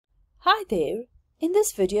Hi there! In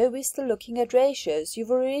this video we're still looking at ratios. You've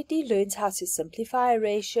already learned how to simplify a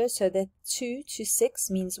ratio so that 2 to 6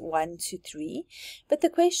 means 1 to 3. But the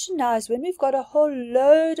question now is when we've got a whole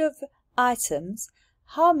load of items,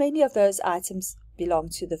 how many of those items belong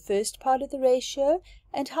to the first part of the ratio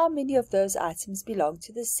and how many of those items belong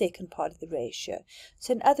to the second part of the ratio.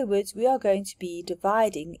 So in other words, we are going to be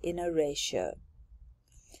dividing in a ratio.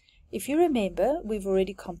 If you remember, we've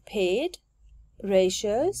already compared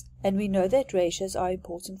ratios, and we know that ratios are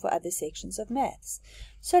important for other sections of maths.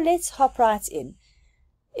 So let's hop right in.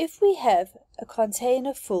 If we have a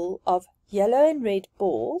container full of yellow and red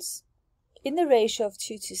balls in the ratio of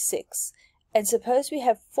 2 to 6, and suppose we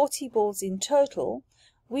have 40 balls in total,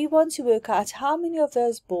 we want to work out how many of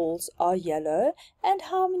those balls are yellow and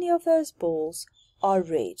how many of those balls are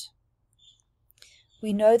red.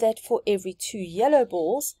 We know that for every 2 yellow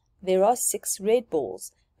balls, there are 6 red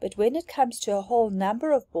balls. But when it comes to a whole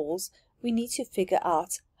number of balls, we need to figure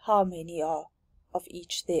out how many of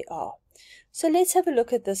each there are. So let's have a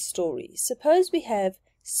look at this story. Suppose we have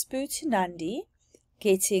Spoo to Nandi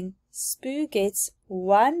getting Spoo gets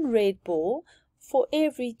 1 red ball for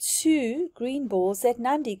every 2 green balls that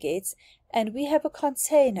Nandi gets, and we have a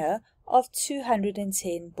container of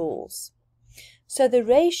 210 balls. So the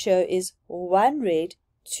ratio is 1 red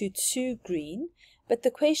to 2 green, but the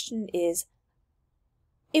question is,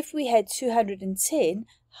 if we had 210,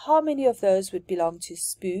 how many of those would belong to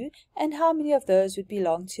Spoo and how many of those would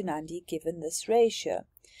belong to Nandi given this ratio?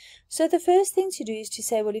 So the first thing to do is to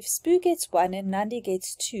say, well, if Spoo gets 1 and Nandi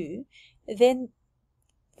gets 2, then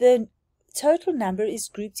the total number is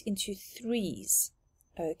grouped into threes.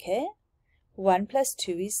 Okay? 1 plus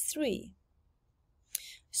 2 is 3.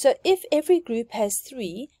 So if every group has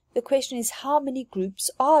 3, the question is how many groups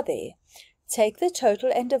are there? Take the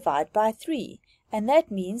total and divide by 3. And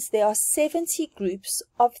that means there are 70 groups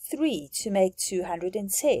of 3 to make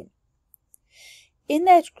 210. In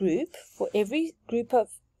that group, for every group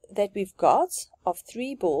that we've got of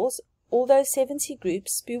 3 balls, all those 70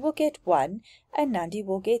 groups, Spoo will get 1 and Nandi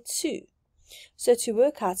will get 2. So to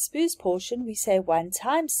work out Spoo's portion, we say 1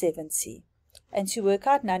 times 70. And to work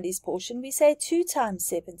out Nandi's portion, we say 2 times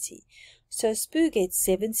 70. So Spoo gets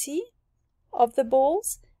 70 of the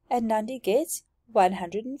balls and Nandi gets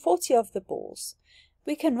 140 of the balls.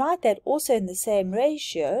 We can write that also in the same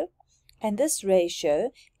ratio, and this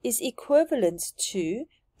ratio is equivalent to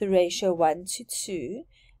the ratio 1 to 2,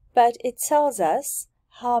 but it tells us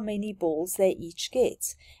how many balls they each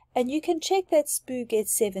get. And you can check that Spoo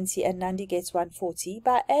gets 70 and Nandi gets 140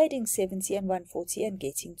 by adding 70 and 140 and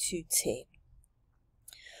getting 210.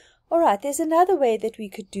 Alright, there's another way that we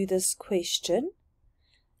could do this question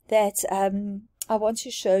that I want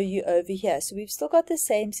to show you over here. So we've still got the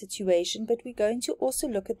same situation, but we're going to also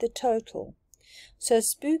look at the total. So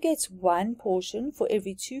Spoo gets 1 portion for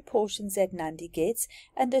every 2 portions that Nandi gets,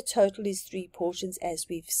 and the total is 3 portions as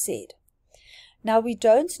we've said. Now we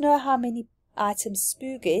don't know how many items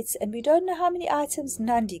Spoo gets, and we don't know how many items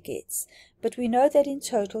Nandi gets, but we know that in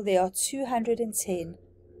total there are 210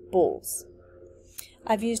 balls.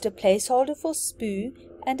 I've used a placeholder for Spoo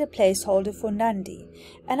and a placeholder for Nandi,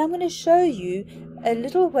 and I'm going to show you a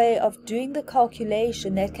little way of doing the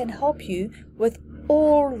calculation that can help you with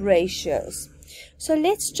all ratios. So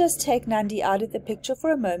let's just take Nandi out of the picture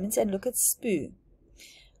for a moment and look at Spoo.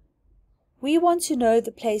 We want to know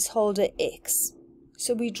the placeholder x,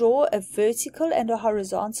 so we draw a vertical and a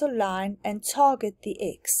horizontal line and target the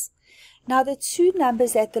x. Now the two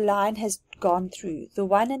numbers that the line has gone through, the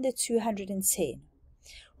 1 and the 210,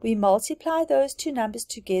 we multiply those two numbers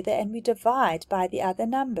together and we divide by the other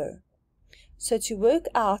number. So to work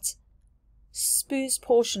out Spoo's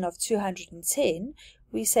portion of 210,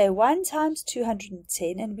 we say 1 times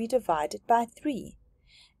 210 and we divide it by 3.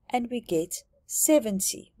 And we get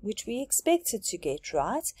 70, which we expected to get,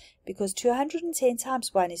 right? Because 210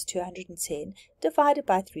 times 1 is 210, divided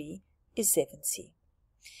by 3 is 70.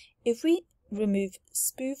 If we remove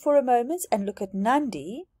Spoo for a moment and look at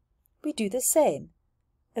Nandi, we do the same.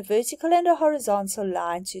 A vertical and a horizontal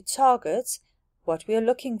line to target what we are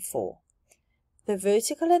looking for. The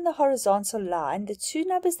vertical and the horizontal line, the two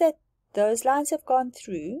numbers that those lines have gone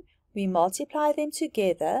through, we multiply them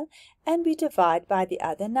together and we divide by the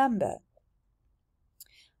other number.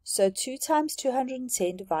 So 2 times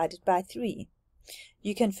 210 divided by 3.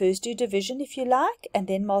 You can first do division if you like and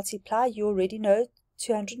then multiply. You already know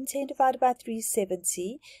 210 divided by 3 is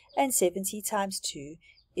 70 and 70 times 2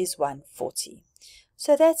 is 140.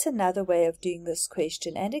 So that's another way of doing this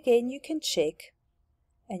question, and again you can check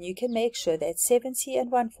and you can make sure that 70 and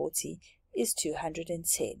 140 is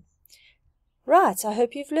 210. Right, I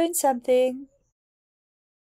hope you've learned something.